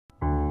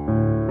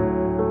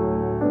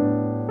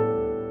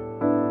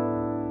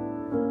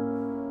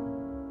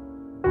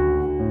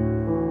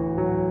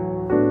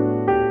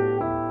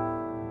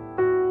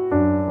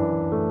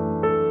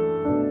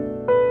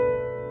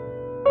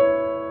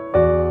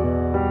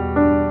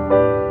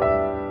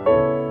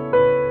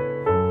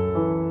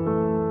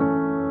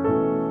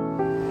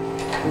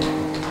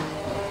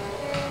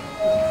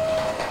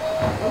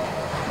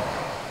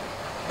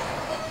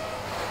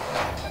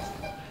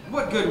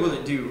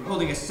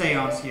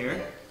seance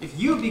here if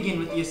you begin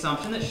with the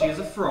assumption that she is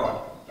a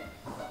fraud.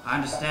 I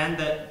understand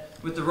that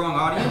with the wrong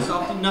audience,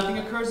 often nothing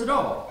occurs at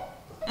all.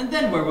 And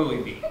then where will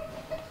we be?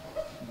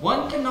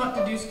 One cannot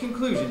deduce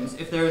conclusions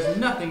if there is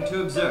nothing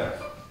to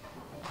observe.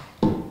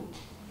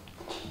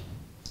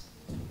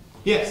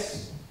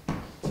 Yes.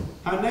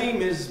 Her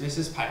name is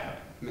Mrs. Piper.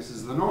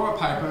 Mrs. Lenora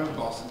Piper of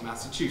Boston,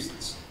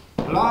 Massachusetts.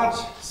 A large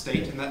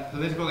state in that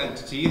political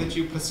entity that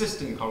you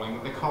persist in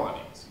calling the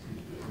colonies.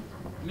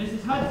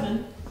 Mrs.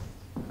 Hudson.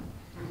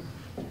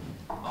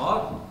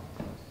 Odd.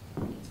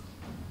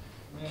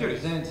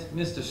 Curious. Present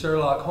Mr.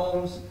 Sherlock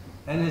Holmes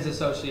and his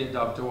associate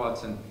Dr.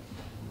 Watson.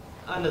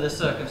 Under the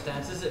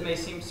circumstances, it may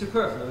seem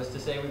superfluous to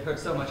say we've heard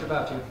so much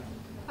about you.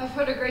 I've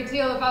heard a great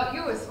deal about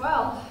you as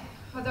well,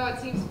 although it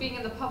seems being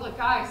in the public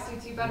eye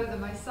suits you better than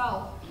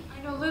myself.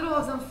 I know little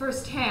of them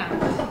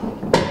firsthand.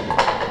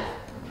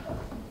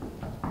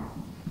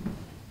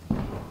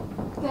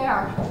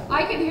 There,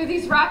 I can hear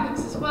these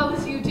rappings as well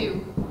as you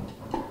do.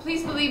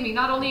 Please believe me,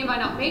 not only am I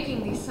not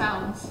making these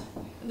sounds,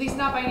 at least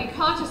not by any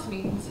conscious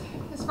means.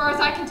 As far as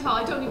I can tell,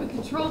 I don't even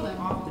control them.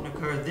 Often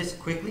occur this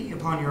quickly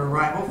upon your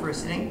arrival for a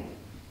sitting?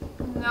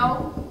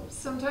 No,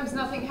 sometimes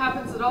nothing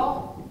happens at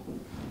all.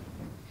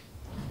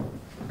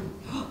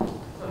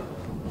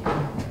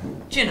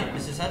 Chin up,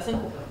 Mrs.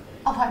 Hudson.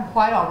 Oh, I'm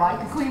quite all right.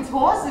 The Queen's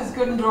horses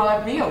couldn't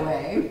drive me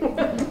away.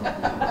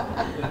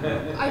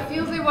 I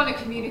feel they want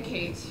to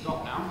communicate.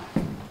 Stop now.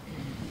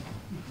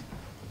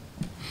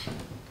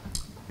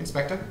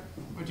 Inspector,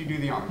 would you do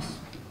the honors?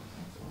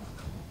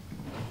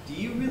 Do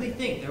you really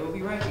think there will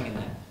be writing in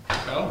that?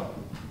 Well,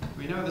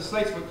 we know the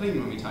slates were clean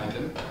when we tied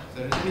them. If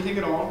there is anything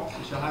at all,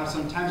 we shall have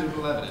some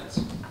tangible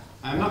evidence.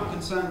 I am not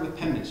concerned with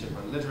penmanship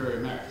or literary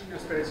merit. No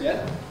spirits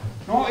yet.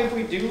 Nor if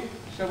we do,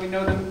 shall we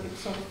know them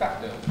ipso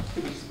facto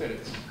to be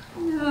spirits.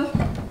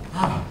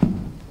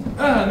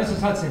 Mrs.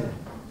 Hudson,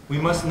 we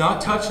must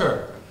not touch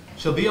her.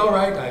 She'll be all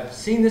right. I've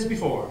seen this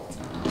before.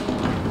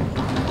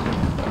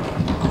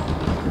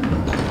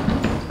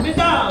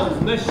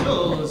 Mesdames,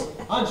 messieurs,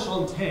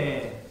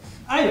 enchanté.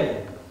 I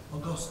am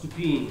Auguste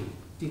Dupin,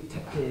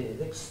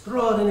 detective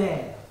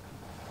extraordinaire.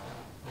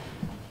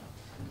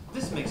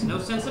 This makes no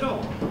sense at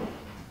all.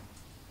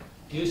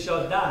 You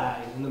shall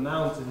die in the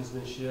mountains,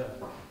 monsieur,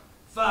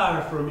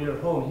 far from your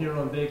home here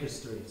on Baker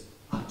Street.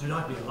 Do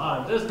not be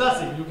alarmed. There's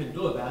nothing you can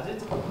do about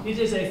it. It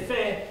is a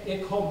fait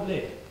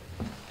accompli.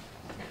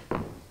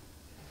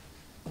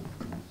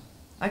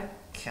 I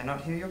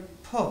cannot hear your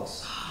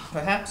pulse.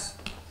 Perhaps?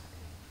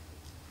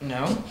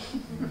 No?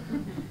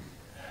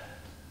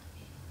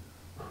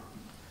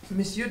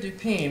 Monsieur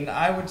Dupin,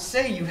 I would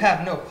say you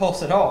have no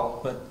pulse at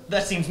all, but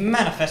that seems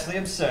manifestly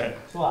absurd.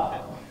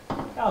 Suave.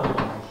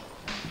 Calme.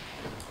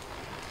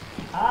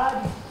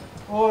 Odd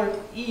or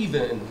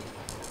even?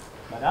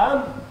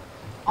 Madame?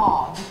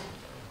 Odd.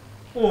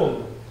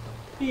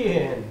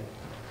 Bien.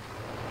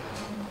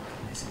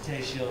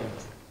 Hesitation.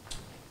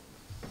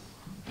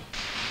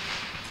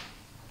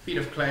 Feet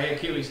of clay,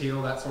 Achilles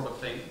heel, that sort of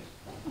thing.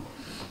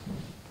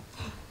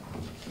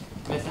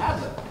 Miss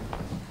Adler.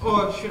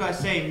 Or should I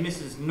say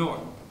Mrs.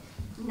 Norton?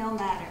 No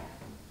matter.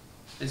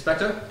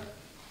 Inspector,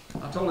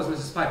 how tall is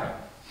Mrs. Piper?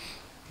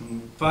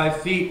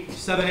 5 feet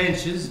 7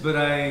 inches, but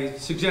I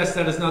suggest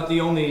that is not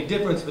the only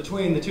difference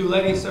between the two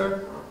ladies,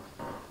 sir.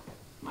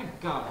 My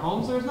God,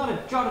 Holmes, there is not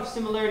a jot of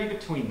similarity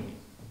between them.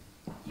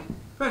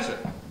 Pressure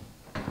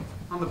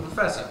on the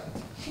professor.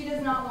 She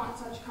does not want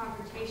such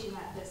confrontation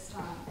at this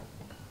time.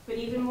 But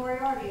even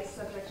Moriarty is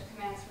subject to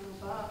commands from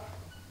above.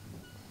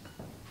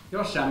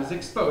 Your sham is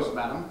exposed,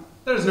 madam.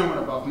 There is no one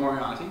above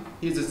Moriarty.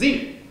 He is a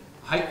zenith,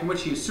 a height from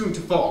which he is soon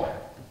to fall.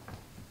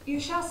 You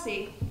shall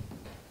see.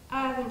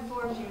 I have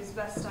informed you as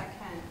best I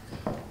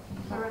can.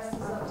 The rest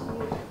is up to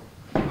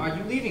you. Are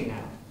you leaving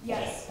now?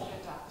 Yes, good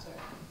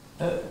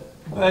doctor.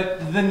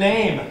 But the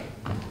name.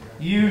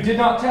 You did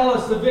not tell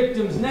us the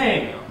victim's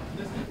name.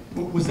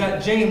 Was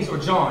that James or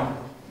John?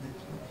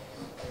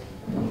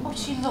 Oh,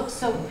 she looks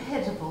so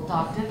pitiful,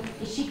 Doctor.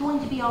 Is she going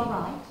to be all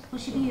right? Will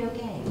she be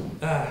okay?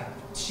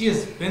 She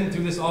has been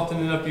through this often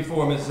enough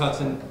before, Mrs.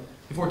 Hudson.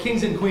 Before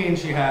kings and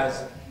queens, she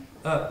has.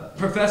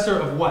 Professor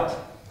of what?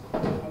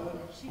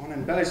 On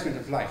embellishment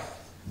of life,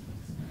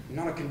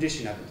 not a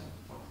condition of it.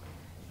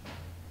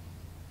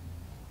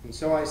 And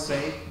so I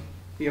say,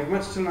 we have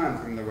much to learn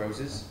from the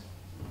roses.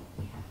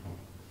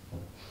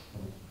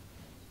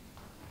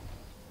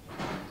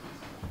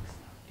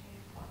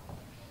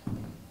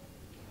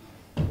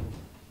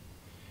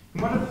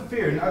 And what of the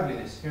fear and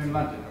ugliness here in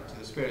London or to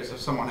the spirits of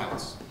someone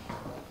else?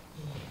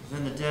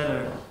 Then the dead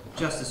are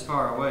just as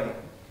far away.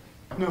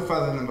 No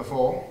further than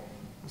before.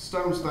 A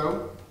stone's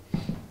throw,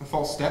 a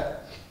false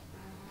step,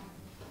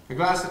 a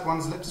glass at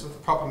one's lips with a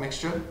proper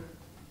mixture.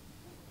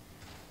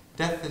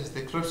 Death is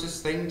the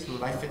closest thing to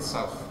life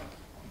itself.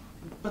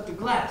 But the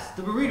glass,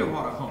 the burrito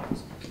water,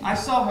 Holmes. I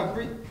saw her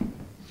breathe.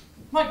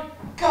 My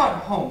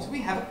God, Holmes, we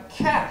have a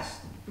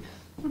cast.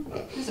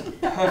 It is a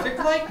perfect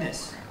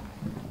likeness.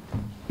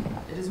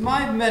 It is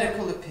my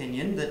medical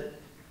opinion that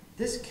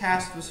this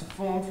cast was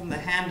formed from the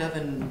hand of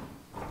an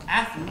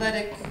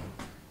athletic,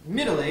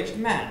 middle-aged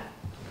man.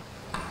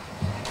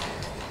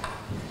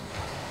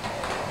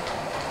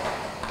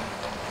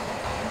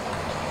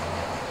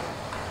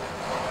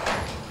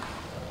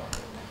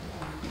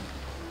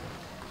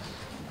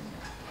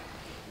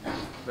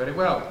 Very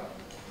well.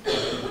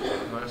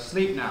 You're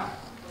asleep now.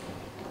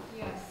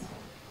 Yes.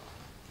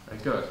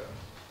 Very good.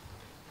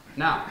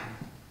 Now,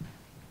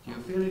 do you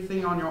feel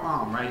anything on your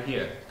arm right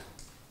here?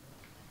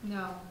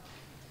 No.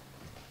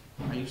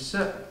 Are you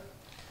certain?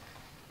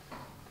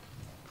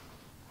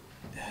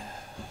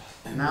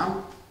 And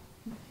now?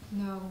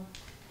 No.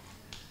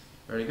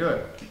 Very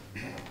good.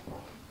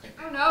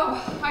 Oh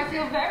no, I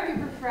feel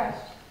very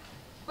refreshed.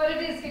 But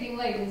it is getting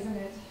late, isn't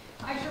it?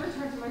 I should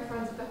return to my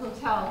friends at the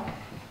hotel.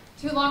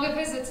 Too long a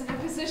visit's an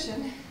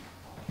imposition.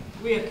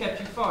 We have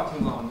kept you far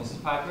too long,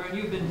 Mrs. Piper, and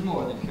you've been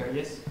more than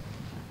courteous.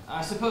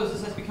 I suppose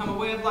this has become a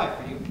way of life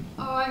for you.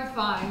 Oh, I'm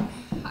fine.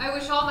 I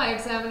wish all my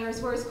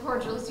examiners were as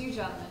cordial as you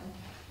gentlemen.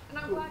 And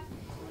I'm glad...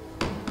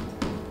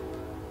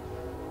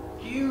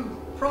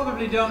 You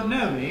probably don't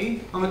know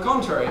me. On the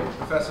contrary,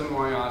 Professor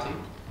Moriarty,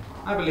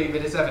 I believe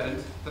it is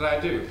evident that I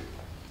do.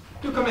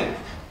 Do come in.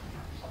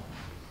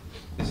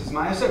 This is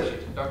my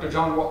associate, Dr.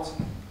 John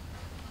Watson.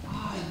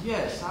 Ah,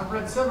 yes, I've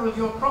read several of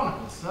your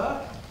chronicles,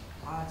 sir.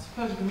 It's a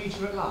pleasure to meet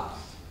you at last.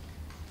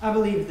 I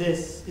believe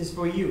this is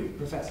for you,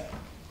 Professor.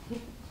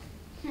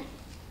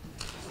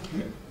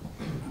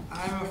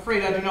 I'm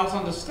afraid I do not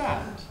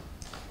understand.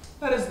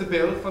 That is the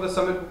bill for the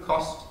sum it would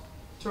cost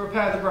to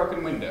repair the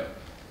broken window.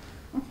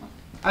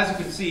 As you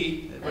can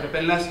see, it would have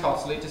been less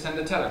costly to send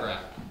a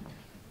telegram.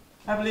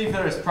 I believe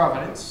there is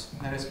providence,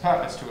 there is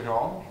purpose to it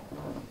all.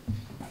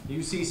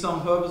 You see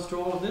some purpose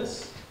to all of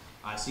this?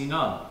 I see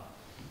none.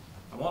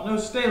 I want no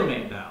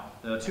stalemate now.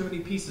 There are too many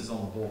pieces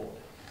on the board.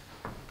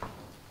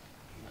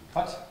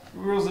 But the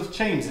rules have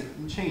changed,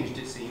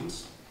 it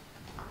seems.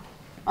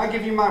 I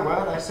give you my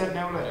word, I sent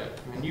no letter,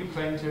 and you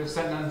claim to have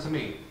sent none to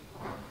me.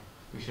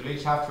 We shall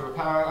each have to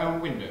repair our own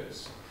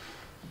windows.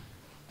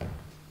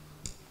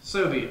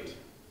 So be it.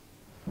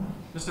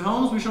 Mr.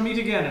 Holmes, we shall meet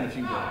again in a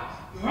few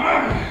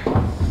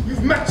days.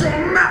 You've met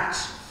your match!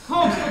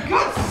 Holmes, for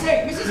God's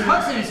sake, Mrs.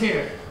 Hudson is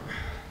here!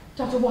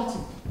 Dr.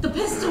 Watson, the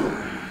pistol!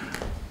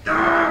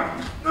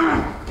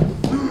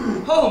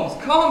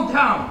 Holmes, calm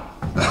down!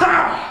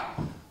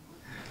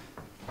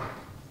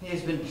 He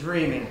has been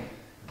dreaming.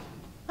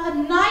 A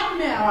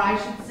nightmare, I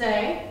should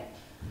say.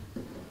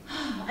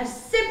 I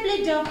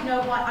simply don't know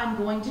what I'm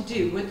going to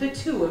do with the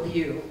two of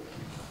you.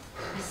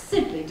 I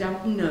simply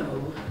don't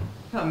know.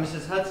 Oh,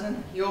 Mrs.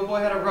 Hudson, the old boy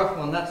had a rough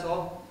one, that's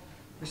all.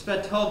 We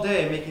spent all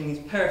day making these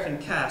paraffin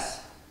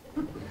casts.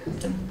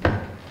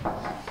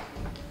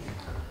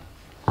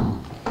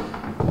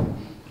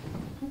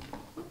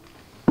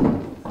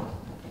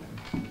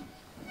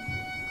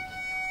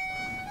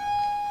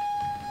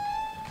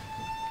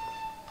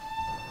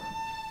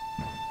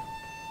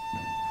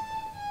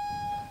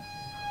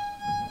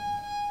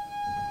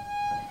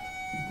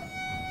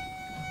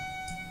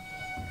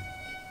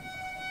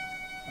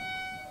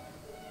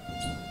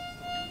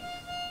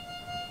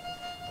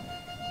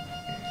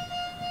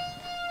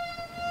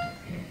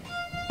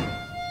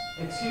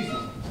 Excuse me.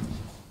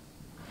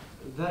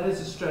 That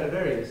is a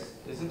Stradivarius,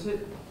 isn't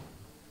it?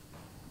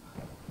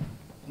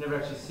 I've never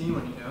actually seen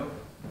one, you know.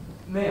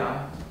 May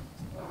I?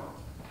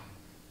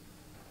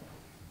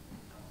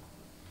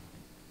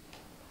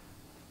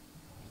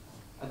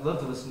 I'd love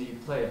to listen to you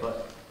play,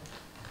 but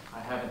I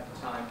haven't the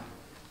time.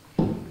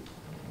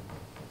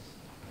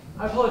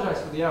 I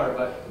apologize for the hour,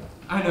 but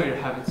I know your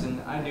habits,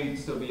 and I knew you'd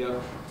still be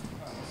up.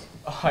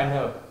 Oh, I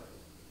know.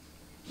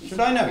 Should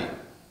I know you?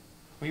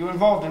 Were you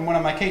involved in one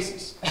of my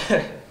cases?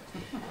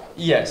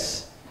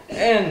 Yes,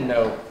 and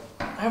no.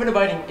 I have an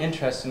abiding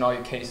interest in all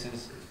your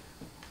cases.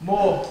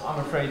 More, I'm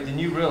afraid, than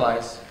you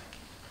realize.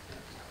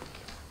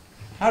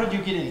 How did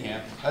you get in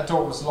here? That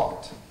door was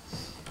locked.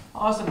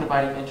 I also have an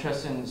abiding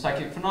interest in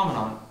psychic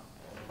phenomenon.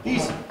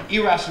 These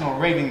irrational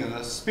ravings of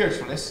the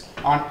spiritualists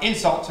are an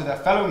insult to their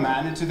fellow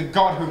man and to the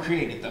God who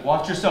created them.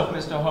 Watch yourself,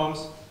 Mr.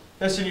 Holmes.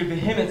 Lest in your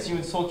vehemence you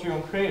insult your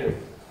own creator.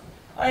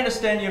 I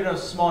understand you have no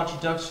small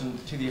introduction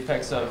to the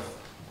effects of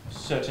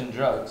certain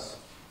drugs.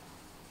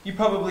 You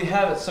probably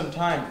have at some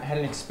time had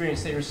an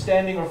experience that you were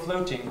standing or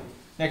floating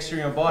next to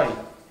your own body,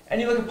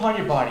 and you look upon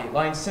your body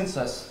lying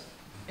senseless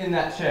in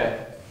that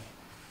chair.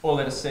 Or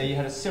let us say you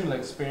had a similar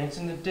experience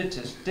in the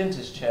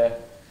dentist chair.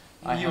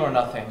 You are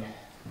nothing.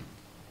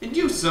 And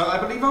you, sir, I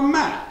believe are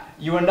mad.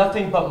 You are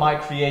nothing but my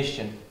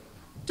creation.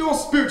 Do all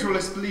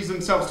spiritualists believe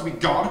themselves to be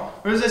God,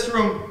 or is this your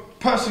own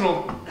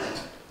personal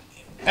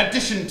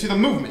addition to the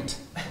movement?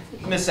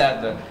 Miss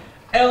Adler,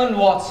 Ellen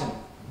Watson,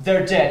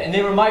 they're dead, and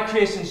they were my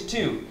creations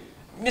too.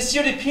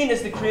 Monsieur Dupin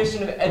is the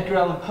creation of Edgar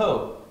Allan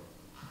Poe.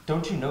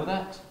 Don't you know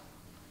that?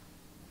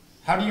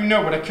 How do you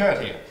know what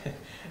occurred here?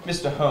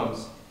 Mr.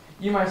 Holmes,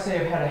 you might say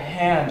I've had a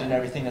hand in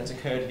everything that's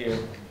occurred here.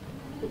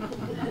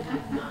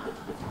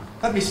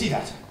 Let me see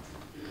that.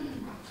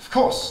 Of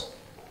course.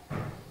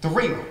 The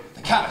ring,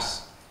 the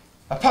callus,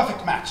 a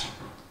perfect match.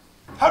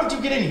 How did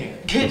you get in here?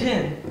 Get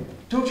in?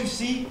 Don't you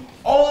see?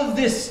 All of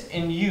this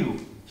in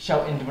you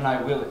shall end when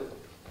I will it.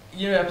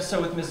 Your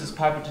episode with Mrs.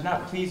 Piper did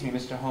not please me,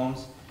 Mr.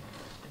 Holmes.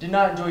 I did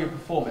not enjoy your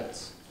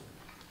performance.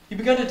 You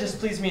began to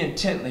displease me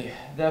intently,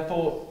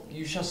 therefore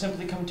you shall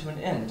simply come to an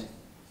end.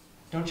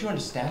 Don't you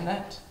understand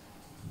that?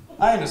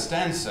 I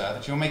understand, sir,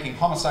 that you're making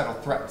homicidal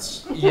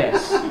threats.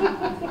 Yes,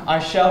 I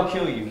shall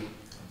kill you.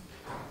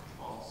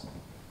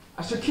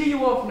 I shall kill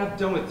you off when I've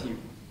done with you.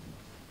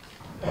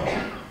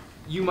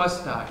 You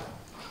must die.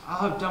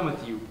 I'll have done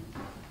with you.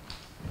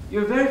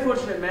 You're a very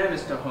fortunate man,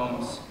 Mr.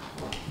 Holmes.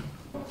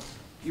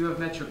 You have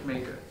met your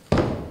maker.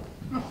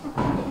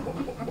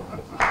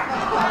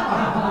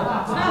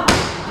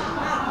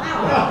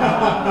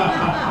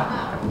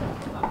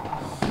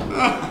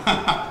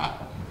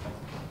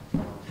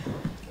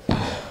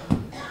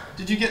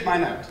 Did you get my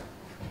note?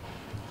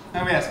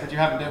 Oh yes, but you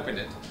haven't opened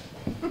it.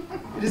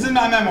 It is in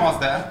my memoirs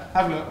there.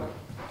 Have a look.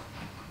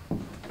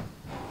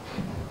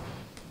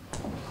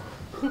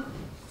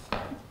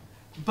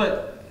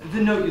 But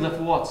the note you left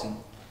for Watson.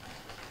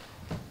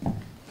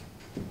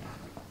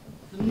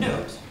 The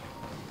note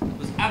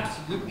was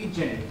absolutely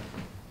genuine.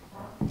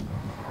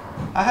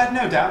 I had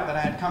no doubt that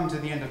I had come to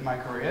the end of my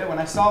career when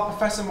I saw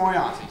Professor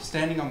Moriarty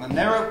standing on the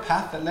narrow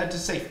path that led to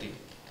safety.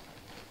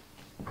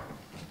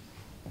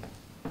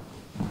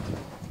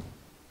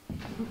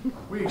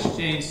 We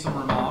exchanged some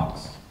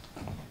remarks,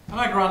 and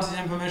I granted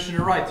him permission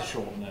to write the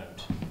short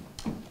note,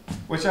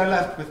 which I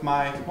left with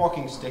my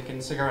walking stick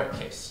and cigarette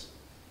case.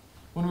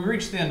 When we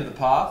reached the end of the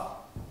path,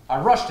 I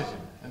rushed at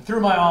him and threw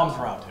my arms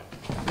around him.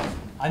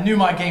 I knew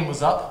my game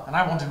was up, and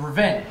I wanted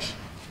revenge.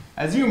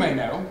 As you may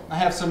know, I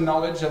have some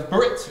knowledge of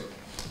Baritsu,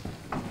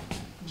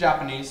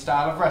 Japanese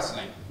style of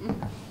wrestling.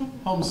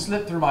 Holmes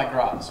slipped through my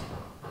grasp.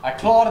 I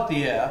clawed at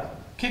the air,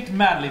 kicked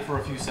madly for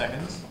a few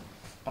seconds,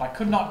 but I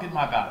could not get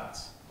my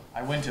balance.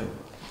 I went over.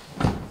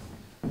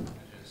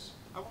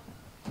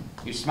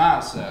 You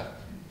smile, sir,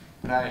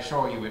 but I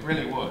assure you it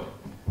really would.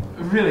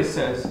 Really,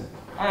 sirs,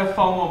 I have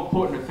far more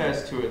important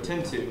affairs to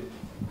attend to.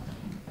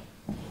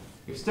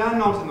 You stand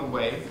not in the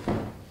way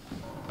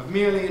of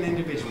merely an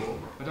individual,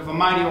 but of a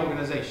mighty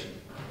organization,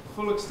 the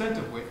full extent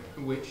of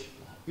which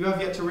you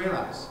have yet to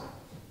realize.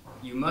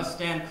 You must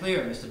stand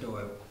clear, Mr.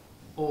 Doyle.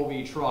 Or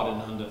be trodden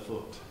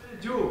underfoot.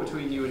 A duel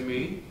between you and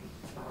me.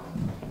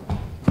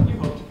 You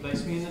hope to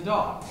place me in the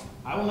dark.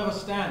 I will never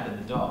stand in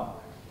the dark.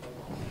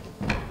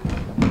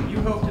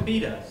 You hope to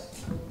beat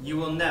us. You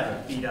will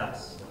never beat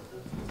us.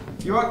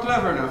 You are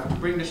clever enough to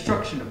bring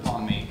destruction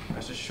upon me.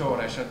 Rest assured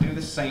I shall do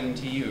the same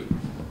to you.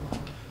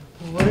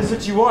 What is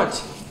it you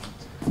want?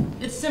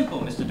 It's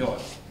simple, Mr.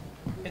 Doyle.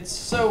 It's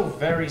so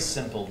very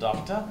simple,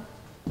 Doctor.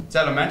 It's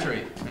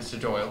elementary, Mr.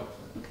 Doyle.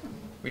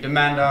 We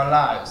demand our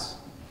lives.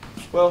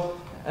 Well,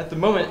 at the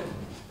moment,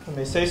 if I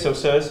may say so,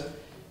 sirs,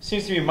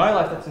 seems to be my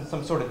life that's in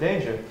some sort of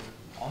danger.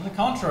 On the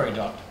contrary,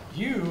 Doctor,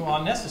 you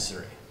are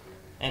necessary.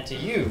 And to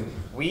you,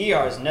 we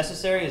are as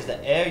necessary as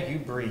the air you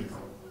breathe.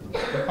 We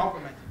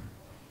compliment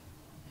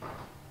you.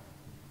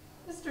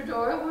 Mr.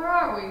 Doyle, where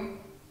are we?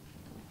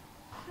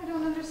 I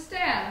don't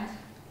understand.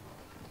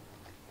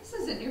 This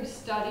isn't your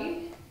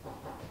study.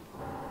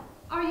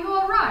 Are you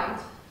all right?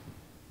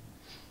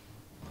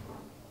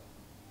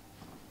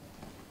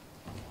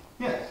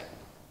 Yes.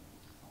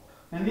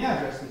 And the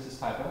address, Mrs.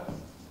 Piper,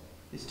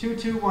 is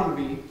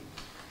 221B,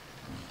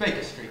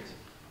 Baker Street.